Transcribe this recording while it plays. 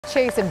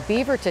Chase in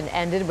Beaverton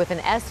ended with an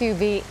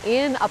SUV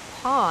in a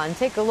pond.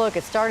 Take a look.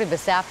 It started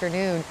this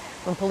afternoon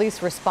when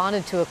police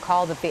responded to a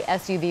call that the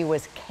SUV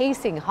was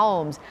casing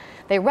homes.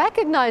 They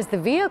recognized the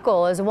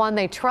vehicle as one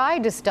they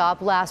tried to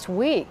stop last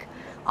week.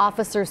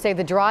 Officers say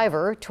the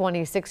driver,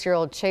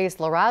 26-year-old Chase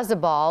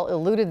Larazabal,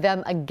 eluded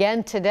them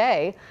again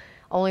today.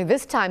 Only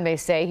this time, they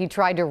say, he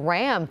tried to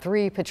ram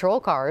 3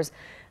 patrol cars,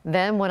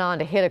 then went on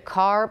to hit a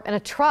car and a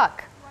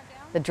truck.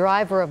 The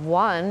driver of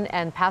one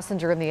and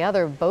passenger in the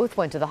other both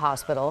went to the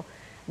hospital.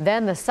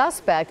 Then the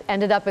suspect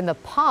ended up in the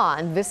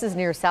pond. This is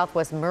near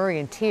Southwest Murray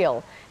and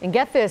Teal. And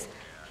get this,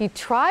 he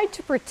tried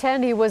to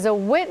pretend he was a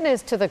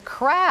witness to the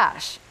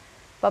crash,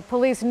 but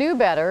police knew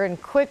better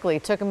and quickly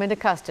took him into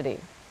custody.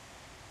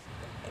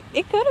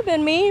 It could have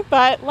been me,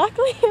 but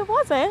luckily it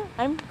wasn't.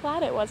 I'm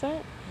glad it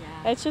wasn't.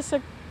 Yeah. It's just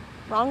a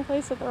wrong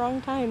place at the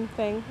wrong time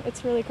thing.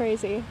 It's really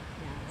crazy.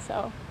 Yeah.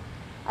 So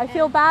I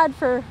feel bad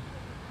for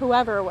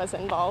whoever was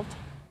involved.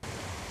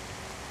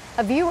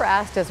 A viewer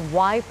asked us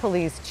why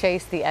police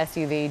chased the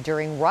SUV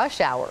during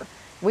rush hour.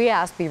 We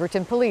asked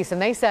Beaverton Police,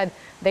 and they said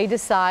they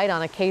decide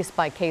on a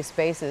case-by-case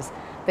basis.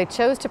 They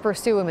chose to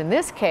pursue him in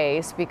this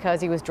case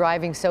because he was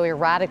driving so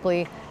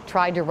erratically,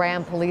 tried to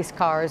ram police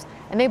cars,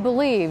 and they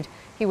believed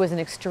he was an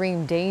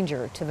extreme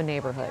danger to the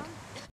neighborhood.